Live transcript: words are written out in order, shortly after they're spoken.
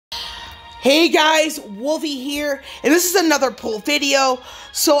Hey guys, Wolvie here, and this is another pull video.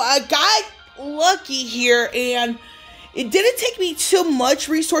 So I got lucky here, and it didn't take me too much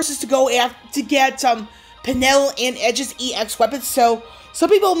resources to go after to get Penel and Edge's EX weapons. So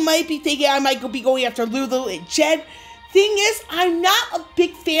some people might be thinking I might be going after Lulu and Jed. Thing is, I'm not a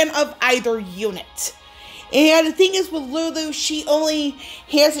big fan of either unit. And the thing is with Lulu, she only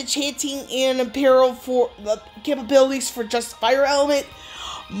has enchanting and imperial for the capabilities for just fire element.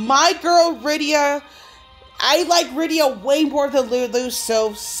 My girl Rydia, I like Rydia way more than Lulu,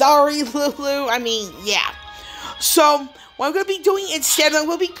 so sorry Lulu, yeah. So, what I'm going to be doing instead, I'm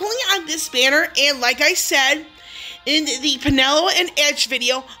going to be pulling on this banner, and like I said, in the Penelo and Edge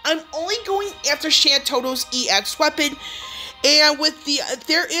video, I'm only going after Shantotto's EX weapon, and with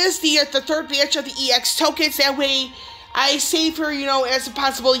there is the third batch of the EX tokens, that way I save her, as a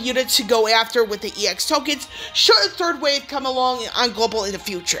possible unit to go after with the EX tokens, should a third wave come along on Global in the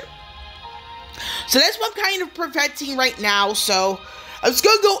future. So that's what I'm kind of preventing right now, so I'm just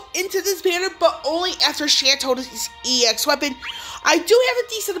going to go into this banner, but only after Shantotto's EX weapon. I do have a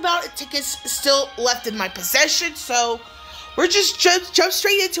decent amount of tickets still left in my possession, so we're just jump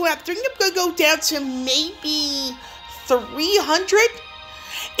straight into it. I think I'm going to go down to maybe 300.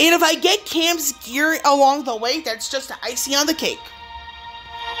 And if I get Cam's gear along the way, that's just the icing on the cake.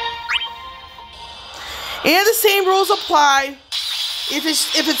 And the same rules apply. If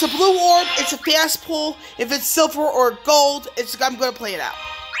it's a blue orb, it's a fast pull. If it's silver or gold, I'm going to play it out.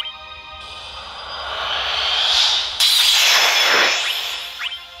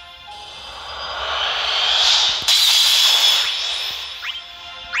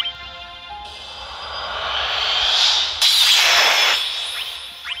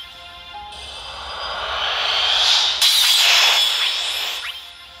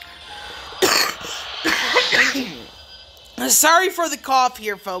 Sorry for the cough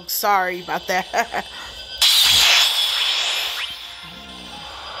here, folks. Sorry about that.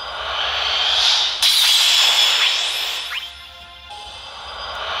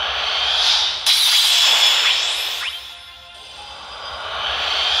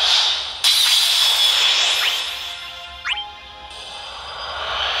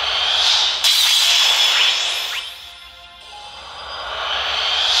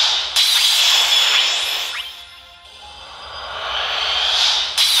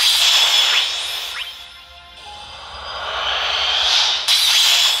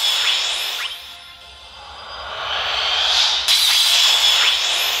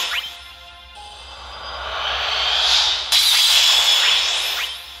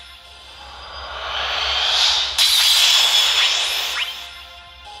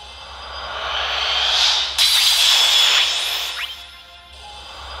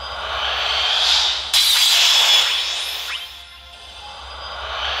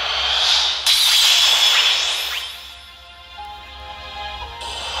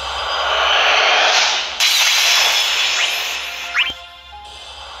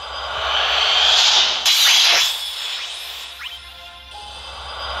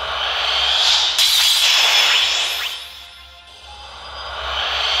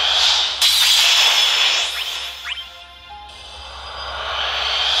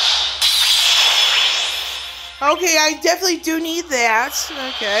 Okay, I definitely do need that.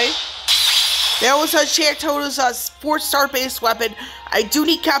 Okay. That was Shantotto's 4-star base weapon. I do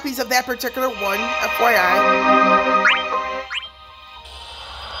need copies of that particular one, FYI.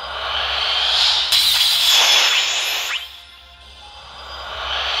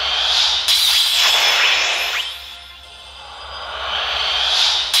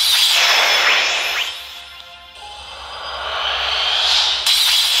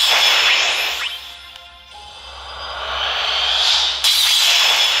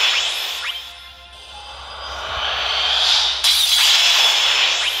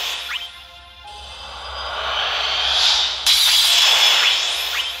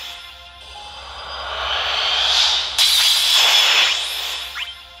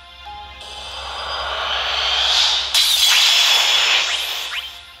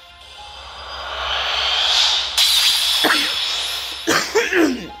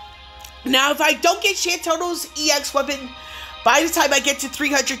 Now, if I don't get Shantotto's EX weapon by the time I get to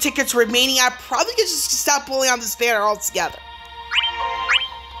 300 tickets remaining, I'm probably going to just stop pulling on this banner altogether.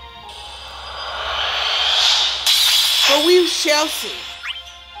 But we shall see.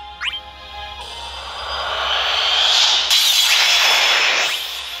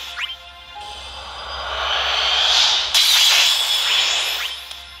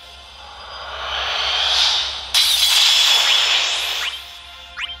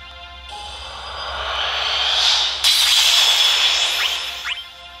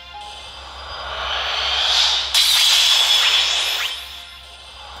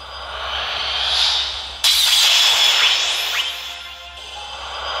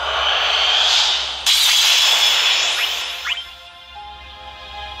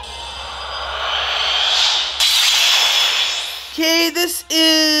 this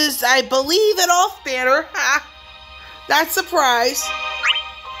is, I believe, an off banner. Ha! Not surprised.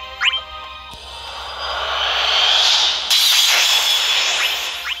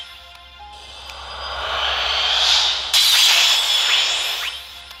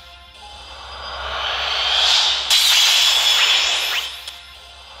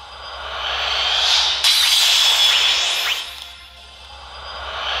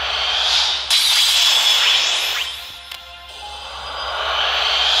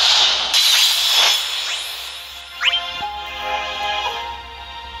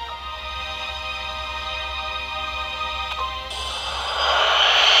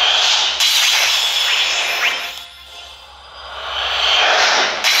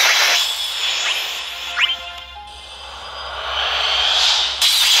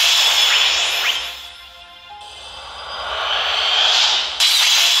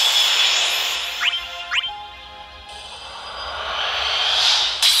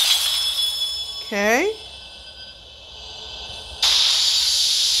 Okay.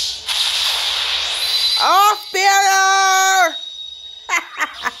 Off banner!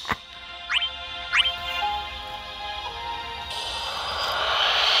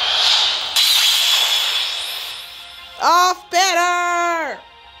 Off banner!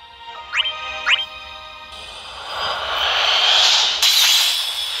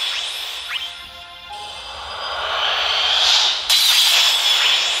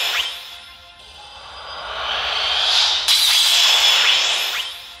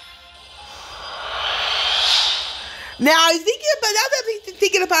 Now that I'm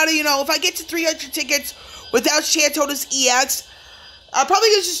thinking about it, if I get to 300 tickets without Shantotto's EX, I'll probably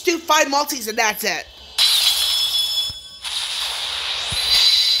just do 5 multis and that's it.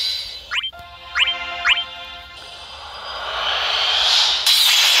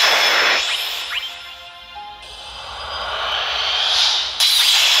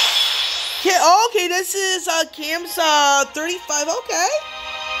 Okay, this is Cam's 35. Okay.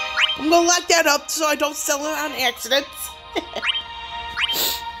 I'm gonna lock that up so I don't sell it on accident.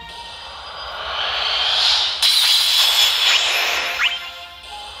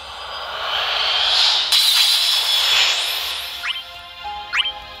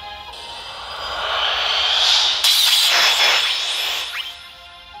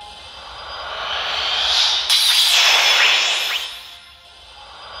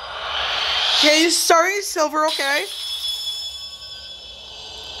 Okay, sorry, silver, okay.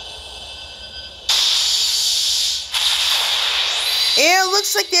 And it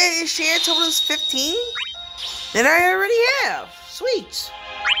looks like that is Shantotto's 15 that I already have. Sweet.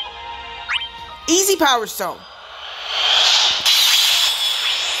 Easy Power Stone.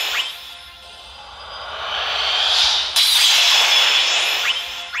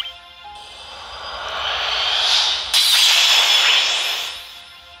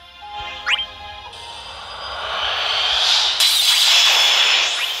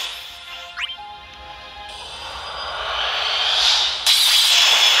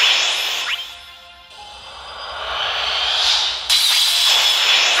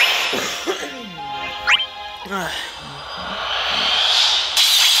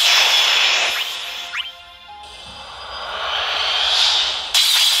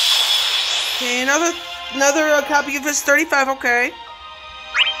 Okay, another copy of his 35, okay.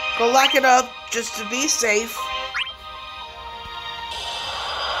 Go lock it up just to be safe.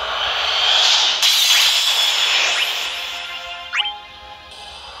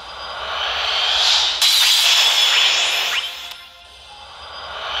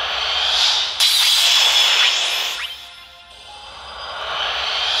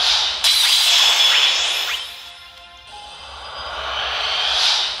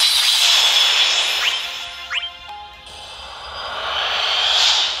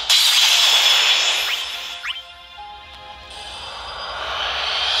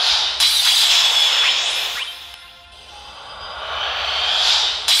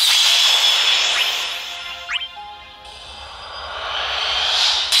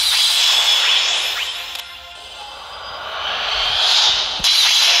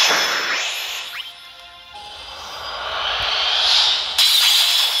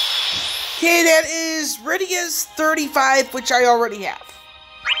 Okay, that is Rydia's 35, which I already have.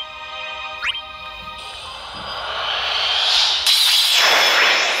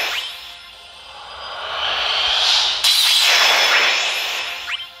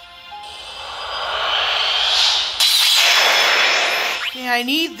 Okay, I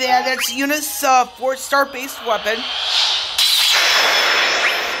need that. That's Eunice's 4-star based weapon.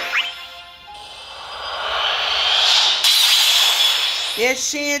 Yeah,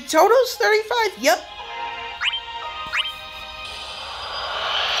 Shantotto's 35. Yep.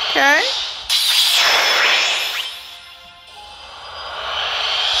 Okay.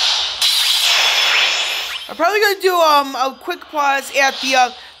 I'm probably gonna do a quick pause at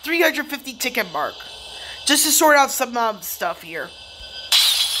the 350 ticket mark, just to sort out some stuff here.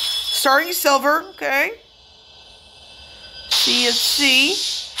 Starting silver, okay.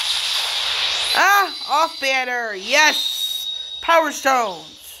 CSC. Off banner, yes! Power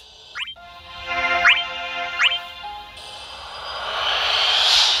stones.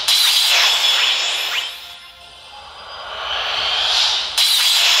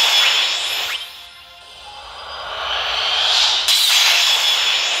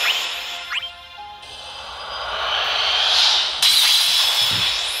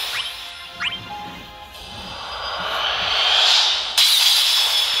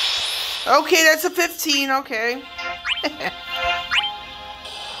 Okay, that's a 15, okay.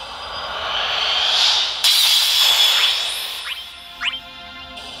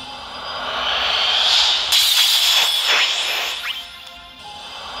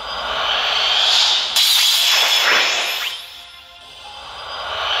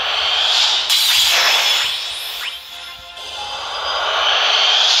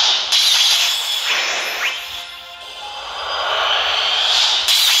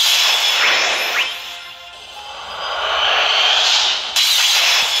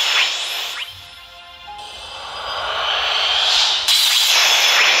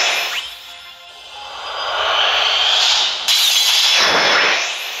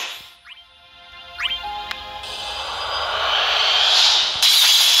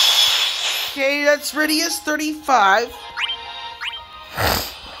 Okay, that's Ridius 35.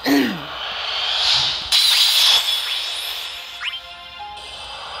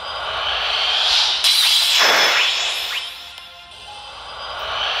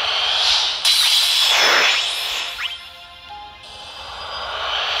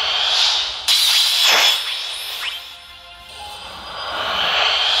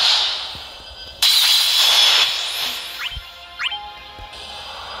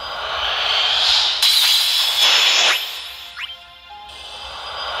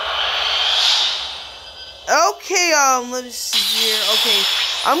 Okay, let me see here. Okay,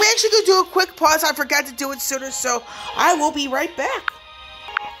 I'm actually gonna do a quick pause. I forgot to do it sooner, so I will be right back.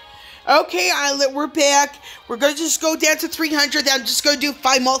 Okay, we're back. We're gonna just go down to 300. I'm just gonna do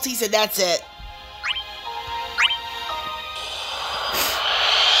 5 multis, and that's it.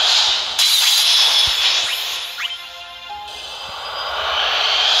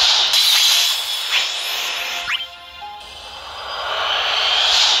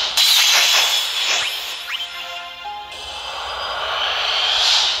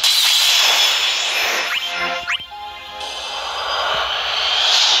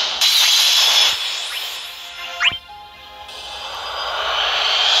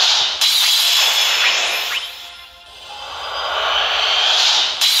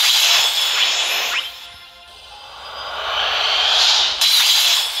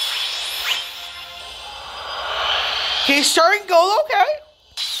 Okay, starting gold, okay.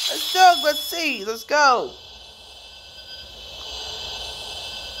 Let's see, let's go.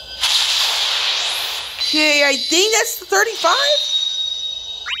 Okay, I think that's the 35.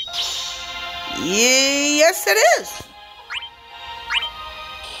 Yes, it is.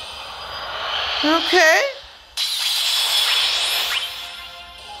 Okay.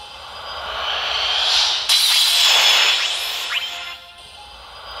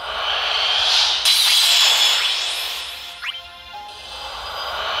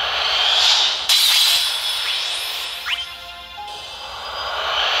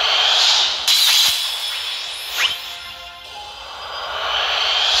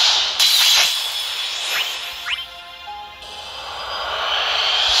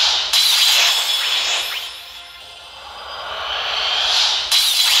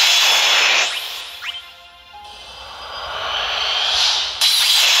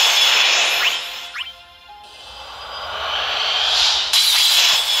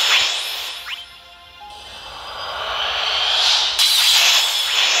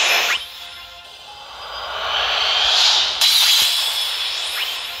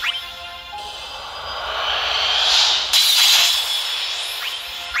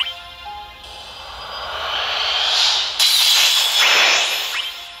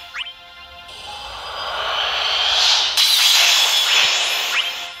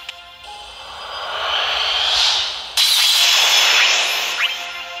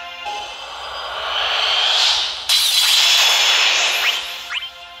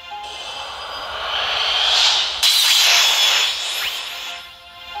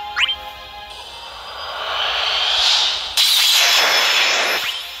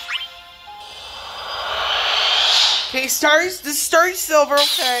 Okay, this is starting silver.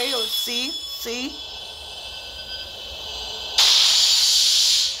 Okay, let's see.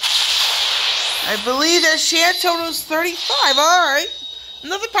 I believe that Shantotto's 35. Alright.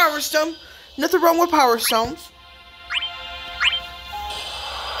 Another power stone. Nothing wrong with power stones.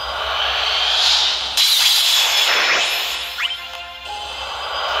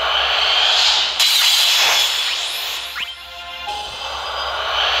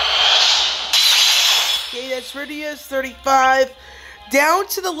 Okay, that's Ridia's 35. Down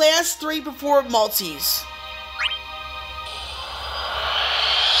to the last 3 before multis.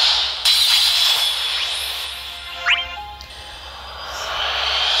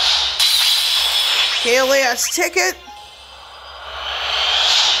 Okay, last ticket.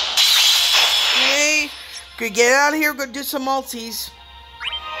 Okay, good. Get out of here. Go do some multis.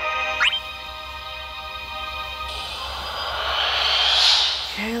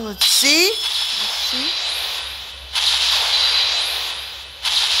 Okay, let's see.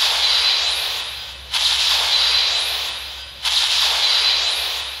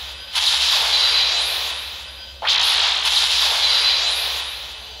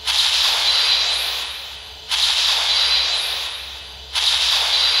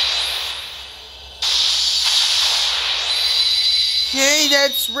 Okay,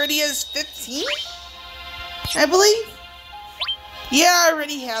 that's Ridia's 15, I believe. Yeah, I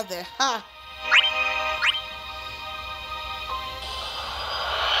already have that. Ha.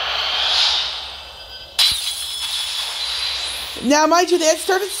 Now, mind you, that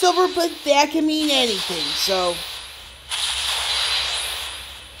started silver, but that can mean anything, so...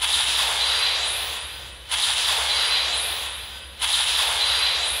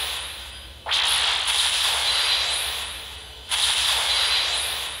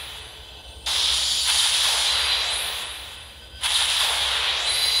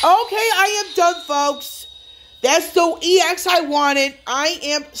 Okay, I am done, folks. That's the EX I wanted. I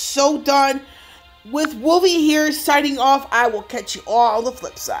am so done. With Wolvie here signing off, I will catch you all on the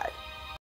flip side.